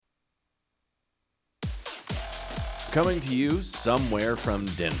Coming to you somewhere from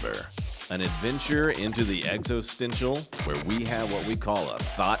Denver. An adventure into the existential where we have what we call a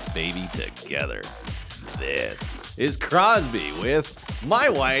thought baby together. This is Crosby with My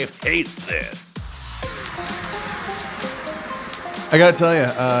Wife Hates This. I gotta tell you,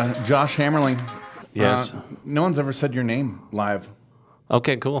 Josh Hammerling. Yes. No one's ever said your name live.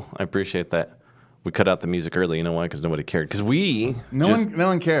 Okay, cool. I appreciate that. We cut out the music early. You know why? Because nobody cared. Because No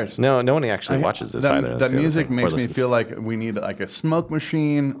one cares. No one actually watches this either. That music makes me feel like we need like a smoke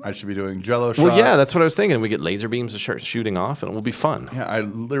machine. I should be doing Jello shots. Well, yeah, that's what I was thinking. We get laser beams to start shooting off, and it will be fun. Yeah, I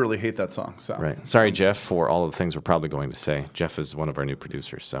literally hate that song. So Right. Sorry, Jeff, for all of the things we're probably going to say. Jeff is one of our new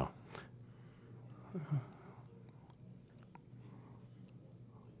producers, so.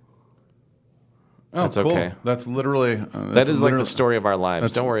 Oh, That's cool. okay. That's literally. That is like the story of our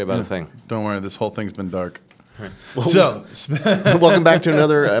lives. Don't worry about a thing. Don't worry. This whole thing's been dark. Well, So, welcome back to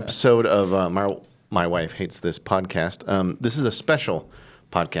another episode of My Wife Hates This podcast. This is a special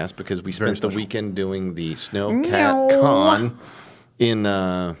podcast because we spent the weekend doing the Snowcat Con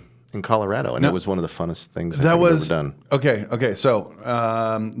in Colorado, and it was one of the funnest things I've ever done. Okay. So,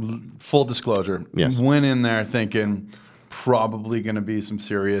 full disclosure. Yes. Went in there thinking probably going to be some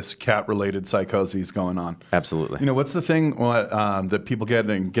serious cat-related psychoses going on. Absolutely. You know, what's the thing that people get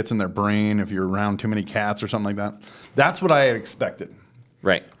and gets in their brain if you're around too many cats or something like that? That's what I had expected.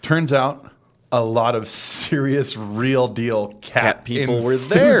 Right. Turns out a lot of serious, real deal cat people were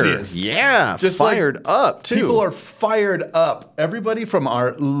there. enthusiasts. Yeah, Just fired up, too. People are fired up. Everybody from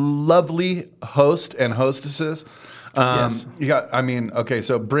our lovely host and hostesses. Yes.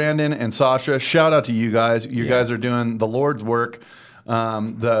 So Brandon and Sasha, shout out to you guys. You guys are doing the Lord's work,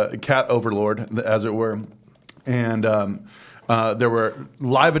 the cat overlord, as it were. And there were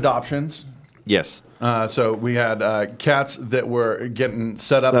live adoptions. Yes. So we had cats that were getting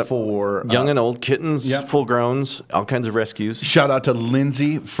set up for young and old kittens, yep. full growns, all kinds of rescues. Shout out to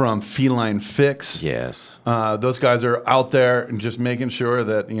Lindsay from Feline Fix. Yes. Those guys are out there and just making sure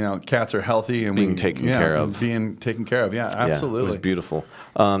that cats are healthy and Being taken care of. Yeah, absolutely. Yeah, it was beautiful.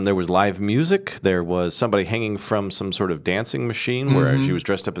 There was live music. There was somebody hanging from some sort of dancing machine where she was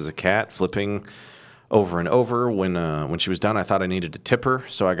dressed up as a cat, flipping over and over. When she was done, I thought I needed to tip her,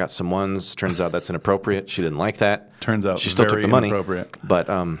 so I got some ones. Turns out that's inappropriate. She didn't like that. Turns out she still took very the money, inappropriate.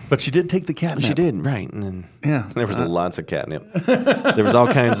 but she did take the catnip. she did, right? And then there was Uh-huh. lots of catnip. There was all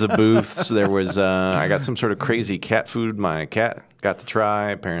kinds of booths. There was I got some sort of crazy cat food. My cat got to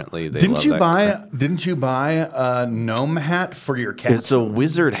try. Apparently, they Didn't love you that buy? crap. Didn't you buy a gnome hat for your cat? It's a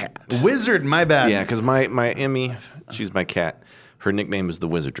wizard hat. Wizard. My bad. Yeah, because my Emmy, she's my cat. Her nickname is the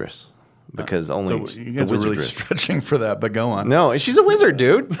Wizardress because only You guys the are really Wizardress. stretching for that, but go on. No, she's a wizard,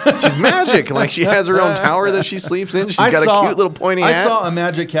 dude. She's magic. Like she has her own tower that she sleeps in. She's got a cute little pointy hat. I saw a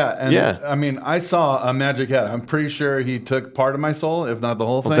magic cat. And Yeah. I saw a magic cat. I'm pretty sure he took part of my soul, if not the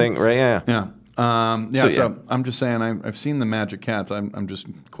whole thing. right? Yeah. Yeah. So, So I'm just saying I've seen the magic cats. I'm just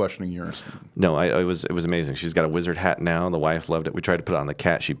questioning yours. No, it was amazing. She's got a wizard hat now. The wife loved it. We tried to put it on the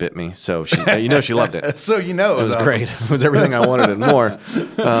cat. She bit me. So she loved it. So It it was awesome. great. It was everything I wanted and more.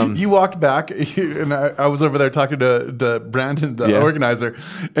 You walked back, and I was over there talking to Brandon, the organizer,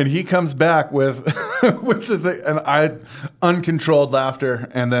 and he comes back with with the thing, and I uncontrolled laughter,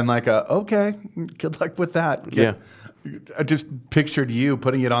 and then okay, good luck with that. Yeah. I just pictured you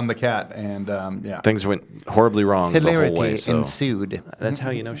putting it on the cat, and Things went horribly wrong the whole way. So ensued. that's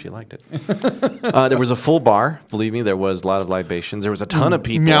how you know she liked it. There was a full bar. Believe me, there was a lot of libations. There was a ton of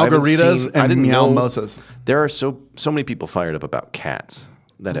people. Meowgaritas I and didn't know meowmosas. there are so many people fired up about cats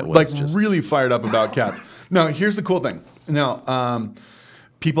that it was just really fired up about cats. Now, here's the cool thing. Now,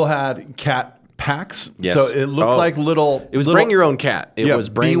 people had cat packs. Yes. So it looked like little. It was bring your own cat. It was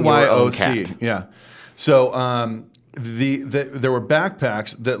bring your own BYOC. cat. Yeah. So there were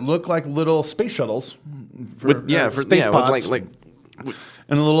backpacks that looked like little space shuttles. For space pods.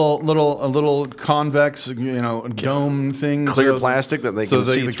 And a little convex, dome thing. Clear plastic that they could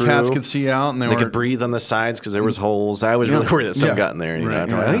see the through. cats could see out, and They could breathe on the sides because there was holes. I was really worried that some got in there.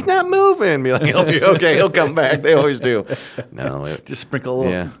 And he's not moving. Be like, he'll be okay. He'll come back. They always do. No, just sprinkle a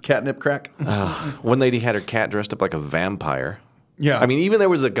little catnip crack. One lady had her cat dressed up like a vampire. Yeah, I mean, even there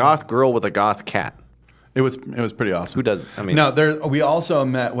was a goth girl with a goth cat. It was pretty awesome. Who doesn't? I mean, no, we also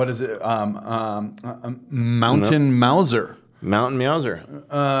met. What is it? Mountain Mauser. Mountain Mauser.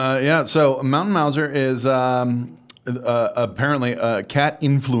 So Mountain Mauser is apparently a cat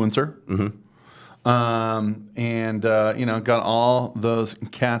influencer. And got all those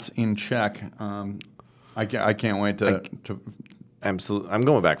cats in check. I can't wait to. Absolutely, I'm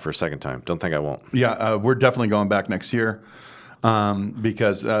going back for a second time. Don't think I won't. Yeah, we're definitely going back next year.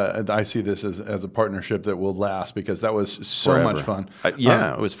 because I see this as a partnership that will last because that was so Forever. much fun.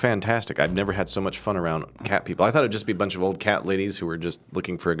 It was fantastic. I've never had so much fun around cat people. I thought it'd just be a bunch of old cat ladies who were just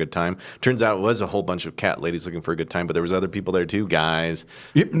looking for a good time. Turns out it was a whole bunch of cat ladies looking for a good time, but there was other people there too, guys.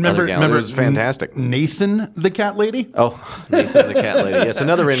 Remember, it was fantastic. Nathan the cat lady? Oh, Nathan the cat lady. Yes,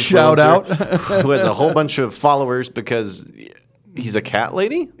 another influencer Shout out. who has a whole bunch of followers because he's a cat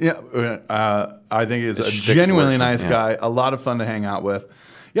lady? Yeah, I think he's a shtick genuinely works, nice yeah. guy. A lot of fun to hang out with.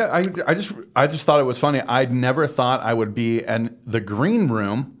 Yeah, I just thought it was funny. I'd never thought I would be in the green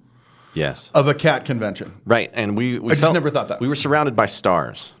room Yes. of a cat convention. Right, and we just never thought that. We were surrounded by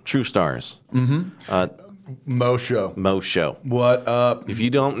stars, true stars. Mo Show. Mo Show. What up? If you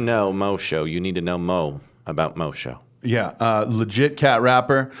don't know Mo Show, you need to know Mo about Mo Show. Yeah, legit cat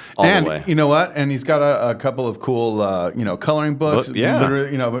rapper. All the and way. you know what? And he's got a couple of cool, coloring books. Yeah.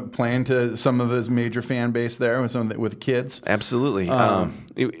 Literally, playing to some of his major fan base there with kids. Absolutely.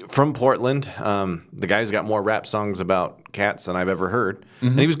 From Portland, the guy's got more rap songs about cats than I've ever heard.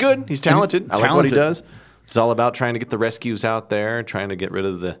 And he was good. He's talented. I like what he does. It's all about trying to get the rescues out there, trying to get rid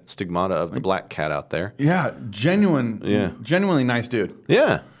of the stigmata of the black cat out there. Yeah, genuinely nice dude.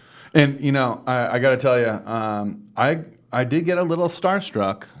 Yeah. And I got to tell you, I did get a little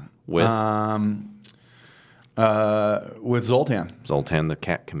starstruck With? With Zoltan. Zoltan the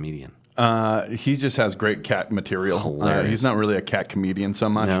cat comedian. He just has great cat material. Hilarious. He's not really a cat comedian so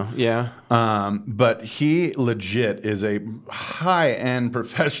much. No? Yeah. But he legit is a high-end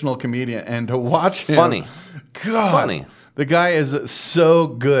professional comedian, and to watch him, Funny. God, Funny. the guy is so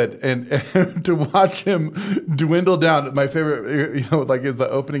good, and to watch him dwindle down. My favorite, like the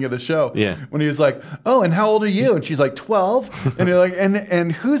opening of the show, Yeah. when he was like, "Oh, and how old are you?" And she's like, 12, and you're like,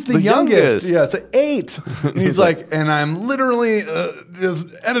 "And who's the, The youngest?" youngest. Yeah, it's 8. And he's like, "And I'm literally just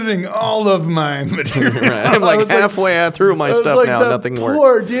editing all of my material." Right. I'm I like was halfway through my I was stuff like, now. that Nothing works.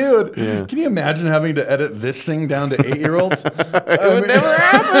 Poor dude. Yeah. Can you imagine having to edit this thing down to 8-year-olds? It would never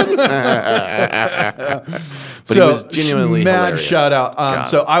happen. But he was genuinely mad hilarious. shout out. God,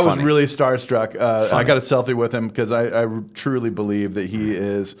 So I was funny. really starstruck. I Funny. got a selfie with him because I truly believe that he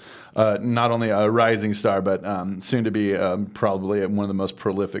is not only a rising star, but soon to be probably one of the most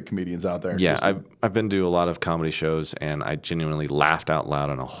prolific comedians out there. Yeah, Just I've been to a lot of comedy shows, and I genuinely laughed out loud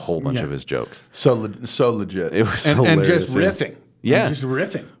on a whole bunch Yeah. of his jokes. so legit. It was and hilarious, just yeah. riffing. Yeah. Just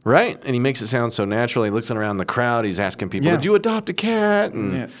riffing. Right, and he makes it sound so natural. He looks around the crowd. He's asking people, Yeah. "Did you adopt a cat?"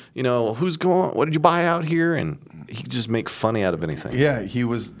 And Yeah. who's going? What did you buy out here? And he could just make funny out of anything. Yeah,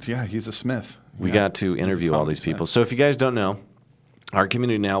 he's a Smith. We Yeah. got to interview all these people. So if you guys don't know, our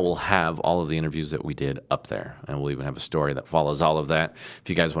community now will have all of the interviews that we did up there, and we'll even have a story that follows all of that. If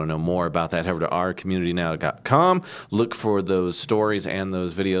you guys want to know more about that, head over to ourcommunitynow.com. Look for those stories and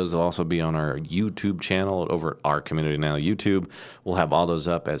those videos. They'll also be on our YouTube channel over at Our Community Now YouTube. We'll have all those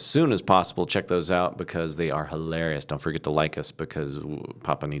up as soon as possible. Check those out because they are hilarious. Don't forget to like us because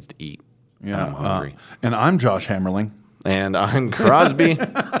Papa needs to eat. Yeah, I'm hungry. And I'm Josh Hammerling. And I'm Crosby.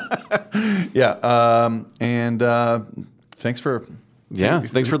 Yeah, thanks for... Yeah,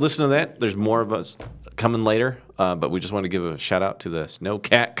 thanks for listening to that. There's more of us coming later, but we just want to give a shout out to the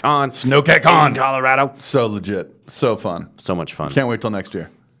Snowcat Con. Snowcat Con. In Colorado. So legit. So fun. So much fun. Can't wait till next year.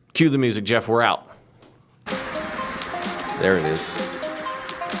 Cue the music, Jeff. We're out. There it is.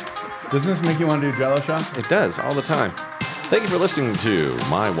 Doesn't this make you want to do Jell-O shots? It does all the time. Thank you for listening to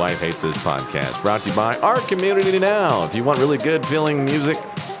My Wife Hates This podcast, brought to you by Our Community Now. If you want really good feeling music,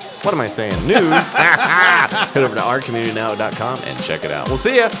 what am I saying? News. Head over to ourcommunitynow.com and check it out. We'll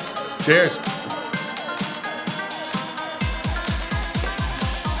see ya. Cheers.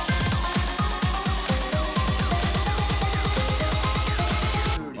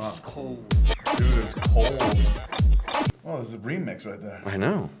 It's cold. Dude, it's cold. Oh, this is a remix right there. I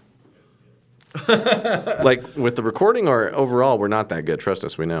know. Like with the recording or overall, we're not that good. Trust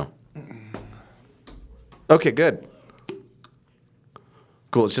us, we know. Okay, good.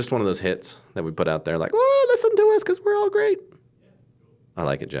 Cool. It's just one of those hits that we put out there like, oh, listen to us because we're all great. I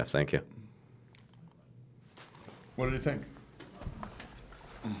like it, Jeff. Thank you. What did you think?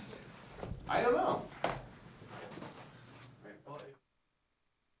 I don't know.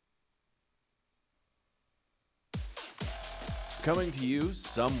 Coming to you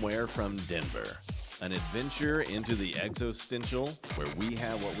somewhere from Denver. An adventure into the existential where we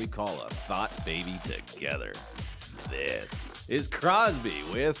have what we call a thought baby together. This is Crosby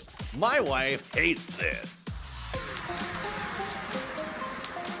with My Wife Hates This.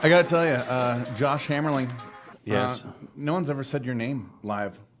 I got to tell you, Josh Hammerling. Yes. No one's ever said your name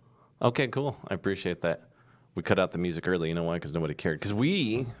live. Okay, cool. I appreciate that. We cut out the music early. You know why? Because nobody cared. Because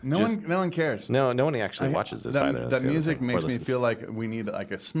no one cares. No one actually watches this either. That music makes me feel like we need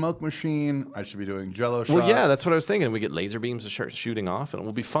like a smoke machine. I should be doing Jello shots. Well, yeah, that's what I was thinking. We get laser beams to start shooting off, and it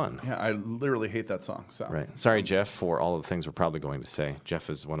will be fun. Yeah, I literally hate that song. So Right. Sorry, Jeff, for all of the things we're probably going to say. Jeff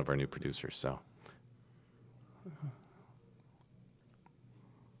is one of our new producers, so.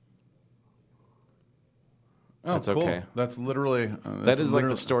 Oh, That's cool. okay. That's literally. That is like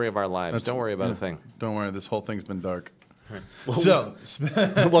the story of our lives. Don't worry about a thing. Don't worry. This whole thing's been dark. Well, So,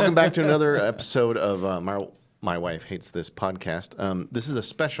 welcome back to another episode of My Wife Hates This podcast. This is a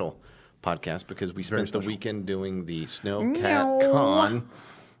special podcast because we spent the weekend doing the Snowcat Con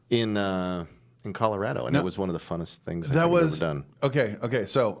in Colorado, and it was one of the funnest things I've ever done. Okay.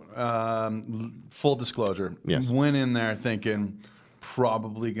 So, full disclosure. Yes. Went in there thinking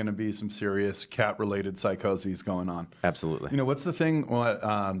probably going to be some serious cat-related psychoses going on. Absolutely. You know, what's the thing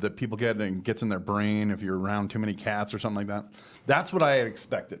that people get and gets in their brain if you're around too many cats or something like that? That's what I had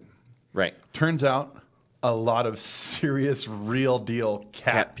expected. Right. Turns out a lot of serious, real deal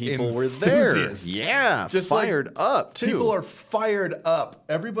cat people were there. enthusiasts. Yeah, Just fired up, too. People are fired up.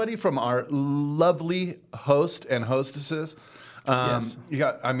 Everybody from our lovely host and hostesses. Yes. You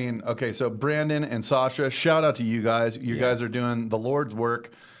got, so Brandon and Sasha, shout out to you guys. You guys are doing the Lord's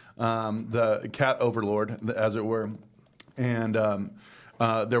work, the cat overlord, as it were. And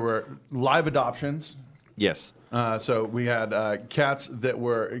there were live adoptions. Yes. So we had cats that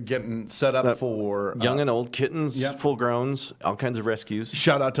were getting set up for young and old kittens, full growns, all kinds of rescues.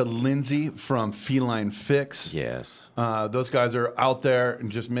 Shout out to Lindsay from Feline Fix. Yes. Those guys are out there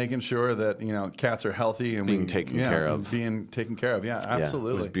and just making sure that cats are healthy and Being taken care of. Being taken care of. Yeah,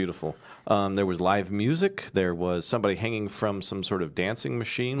 absolutely. Yeah, it was beautiful. There was live music. There was somebody hanging from some sort of dancing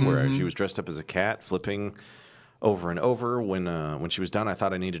machine where she was dressed up as a cat, flipping over and over. When she was done, I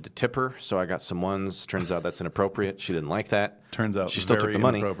thought I needed to tip her, so I got some ones. Turns out that's inappropriate. She didn't like that. Turns out she still took very the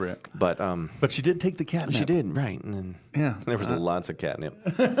money, inappropriate. but she did take the catnip. she did, right? And then there was Uh-huh. lots of catnip.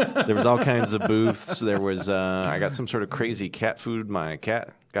 There was all kinds of booths. There was I got some sort of crazy cat food. My cat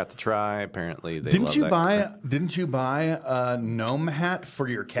got to try. Apparently, they Didn't love you that buy? crap. Didn't you buy a gnome hat for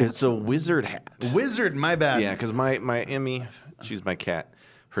your cat? It's a wizard hat. Wizard. My bad. Yeah, because my Emmy, she's my cat.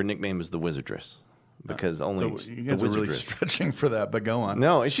 Her nickname is the Wizardress because only You the guys are really Wizardress. stretching for that, but go on.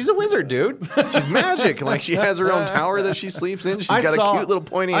 No, she's a wizard, dude. She's magic. Like she has her own tower that she sleeps in. She's got a cute little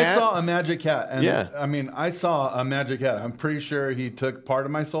pointy hat. I saw a magic cat. And Yeah. I saw a magic cat. I'm pretty sure he took part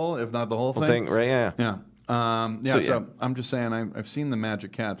of my soul, if not the whole thing. right? Yeah. Yeah. So, So I'm just saying I've seen the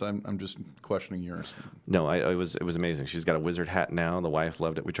magic cats. I'm just questioning yours. No, it was amazing. She's got a wizard hat now. The wife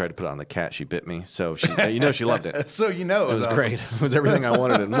loved it. We tried to put it on the cat. She bit me. So she she loved it. So It it was awesome. great. It was everything I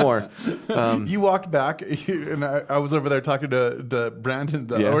wanted and more. You walked back, and I was over there talking to Brandon,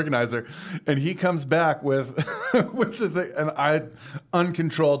 the organizer, and he comes back with with the thing, and I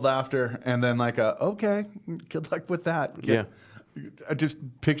uncontrolled laughter, and then okay, good luck with that. Yeah. I just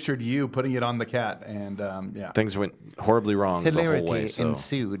pictured you putting it on the cat, and Things went horribly wrong the whole way. So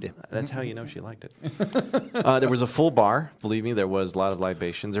ensued. that's how you know she liked it. There was a full bar. Believe me, there was a lot of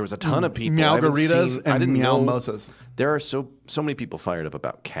libations. There was a ton of people. Meowgaritas I and didn't know meowmosas. there are so many people fired up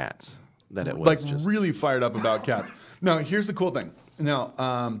about cats that it was just really fired up about cats. Now, here's the cool thing.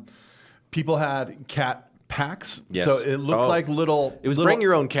 Now, people had cat packs, Yes. so it looked like little. It was little, bring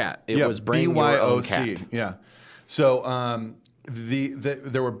your own cat. It was bring your own cat. Yeah. So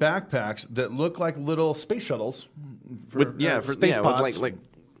there were backpacks that looked like little space shuttles. For space pods. like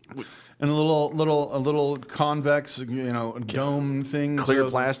and a little convex, dome thing, clear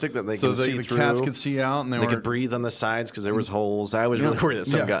plastic that they so can see the through. cats could see out, and They could breathe on the sides because there was holes. I was really worried that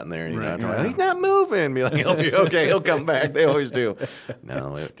some got in there. And, Right, he's not moving. Be like, he'll be okay. He'll come back. They always do.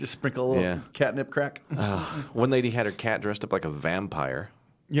 No, just sprinkle a little catnip crack. one lady had her cat dressed up like a vampire.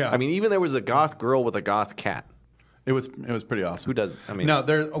 Yeah, I mean, even there was a goth girl with a goth cat. It was pretty awesome. Who does? I mean, no,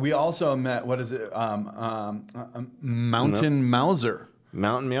 we also met. What is it? Mountain Mauser.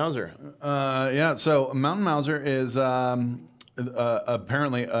 Mountain Meowser. So Mountain Mauser is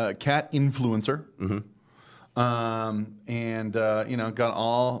apparently a cat influencer. And got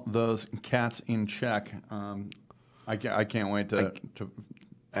all those cats in check. I can't wait to.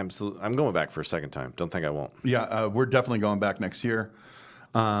 Absolutely, I'm going back for a second time. Don't think I won't. Yeah, we're definitely going back next year.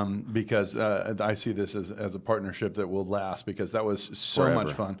 Because I see this as a partnership that will last because that was so Forever.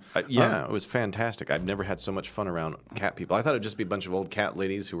 much fun. It was fantastic. I've never had so much fun around cat people. I thought it'd just be a bunch of old cat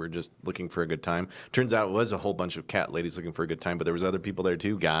ladies who were just looking for a good time. Turns out it was a whole bunch of cat ladies looking for a good time, but there was other people there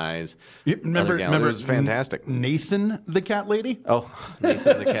too, guys. Remember, It was fantastic. Nathan the cat lady? Oh,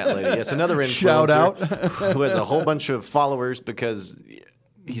 Nathan the cat lady. Yes, another influencer Shout out. who has a whole bunch of followers because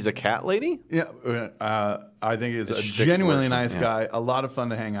He's a cat lady? Yeah, I think he's a Sticks genuinely works for- nice yeah. guy. A lot of fun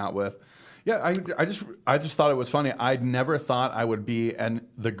to hang out with. Yeah, I just thought it was funny. I never thought I would be in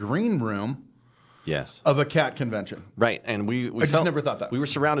the green room Yes. of a cat convention. Right, and we just never thought that. We were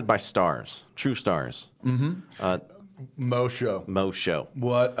surrounded by stars, true stars. Mo Show. Mo Show.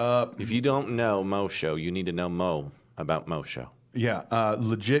 What up? If you don't know Mo Show, you need to know Mo about Mo Show. Yeah,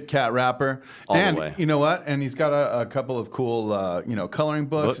 legit cat rapper. All the and way. you know what? And he's got a couple of cool, coloring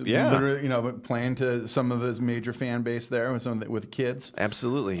books. Yeah. Literally, playing to some of his major fan base there with kids.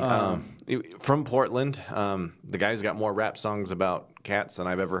 Absolutely. From Portland, the guy's got more rap songs about cats than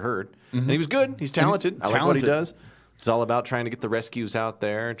I've ever heard. And he was good. He's talented. I like what he does. It's all about trying to get the rescues out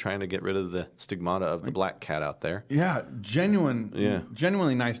there, trying to get rid of the stigmata of the black cat out there. Yeah,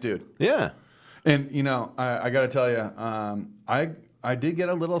 genuinely nice dude. Yeah. And I got to tell you, I did get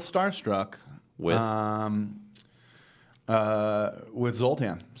a little starstruck With? With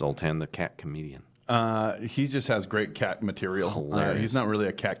Zoltan. Zoltan, the cat comedian. He just has great cat material. Hilarious. He's not really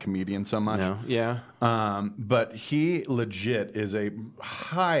a cat comedian so much. No? Yeah. But he legit is a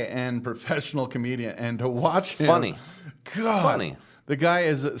high-end professional comedian, and to watch him, Funny. God, Funny. the guy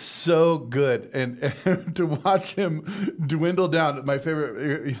is so good, and to watch him dwindle down. My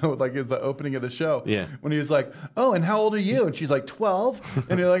favorite, like the opening of the show, Yeah. when he was like, "Oh, and how old are you?" And she's like, 12,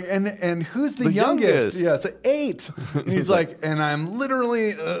 and you're like, "And who's the, The youngest?" youngest. Yeah, it's 8. And he's like, "And I'm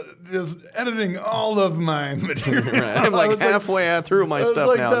literally just editing all of my material." Right. I'm I like was halfway through my I was stuff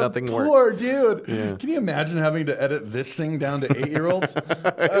like, now. that Nothing works. Poor dude. Yeah. Can you imagine having to edit this thing down to 8-year-olds?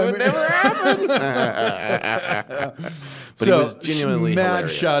 It would never happen. But he was genuinely mad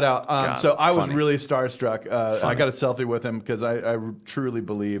hilarious. shout out. God, So I was funny. really starstruck. I Funny. got a selfie with him because I truly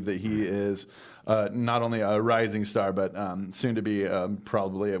believe that he is not only a rising star, but soon to be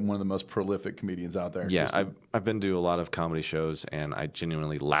probably one of the most prolific comedians out there. Yeah, Just I've been to a lot of comedy shows, and I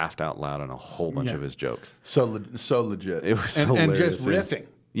genuinely laughed out loud on a whole bunch Yeah. of his jokes. so legit. It was and hilarious, just yeah. riffing.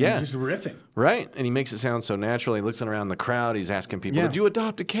 Yeah. And just riffing. Right, and he makes it sound so natural. He looks around the crowd. He's asking people, Yeah. "Did you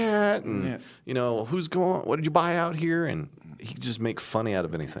adopt a cat?" And Yeah. who's going? What did you buy out here? And he could just make funny out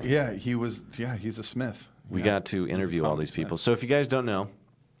of anything. Yeah, he's a Smith. We Yeah. got to interview all comedy these people. Smith. So if you guys don't know,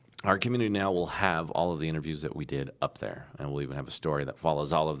 our community now will have all of the interviews that we did up there. And we'll even have a story that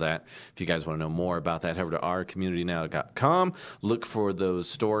follows all of that. If you guys want to know more about that, head over to ourcommunitynow.com. Look for those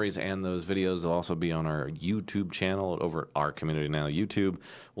stories and those videos. They'll also be on our YouTube channel over at Our Community Now YouTube.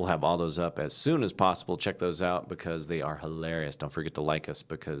 We'll have all those up as soon as possible. Check those out because they are hilarious. Don't forget to like us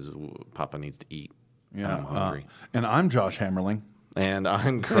because Papa needs to eat. Yeah, I'm hungry. and I'm Josh Hammerling. And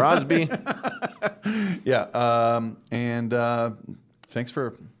I'm Crosby. Yeah, thanks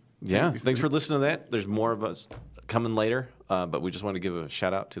for. Yeah, thanks for listening to that. There's more of us coming later, but we just want to give a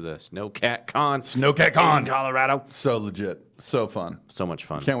shout out to the Snowcat Con. Snowcat Con. in Colorado. So legit, so fun. So much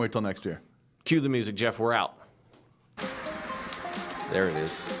fun. Can't wait till next year. Cue the music, Jeff. We're out. There it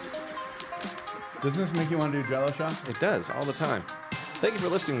is. Doesn't this make you want to do Jello shots? It does all the time. Thank you for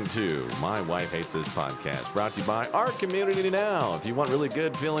listening to My Wife Hates This podcast, brought to you by Our Community Now. If you want really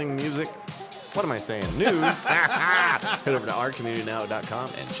good feeling music, what am I saying? News. Head over to ourcommunitynow.com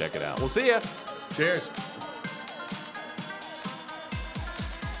and check it out. We'll see ya. Cheers.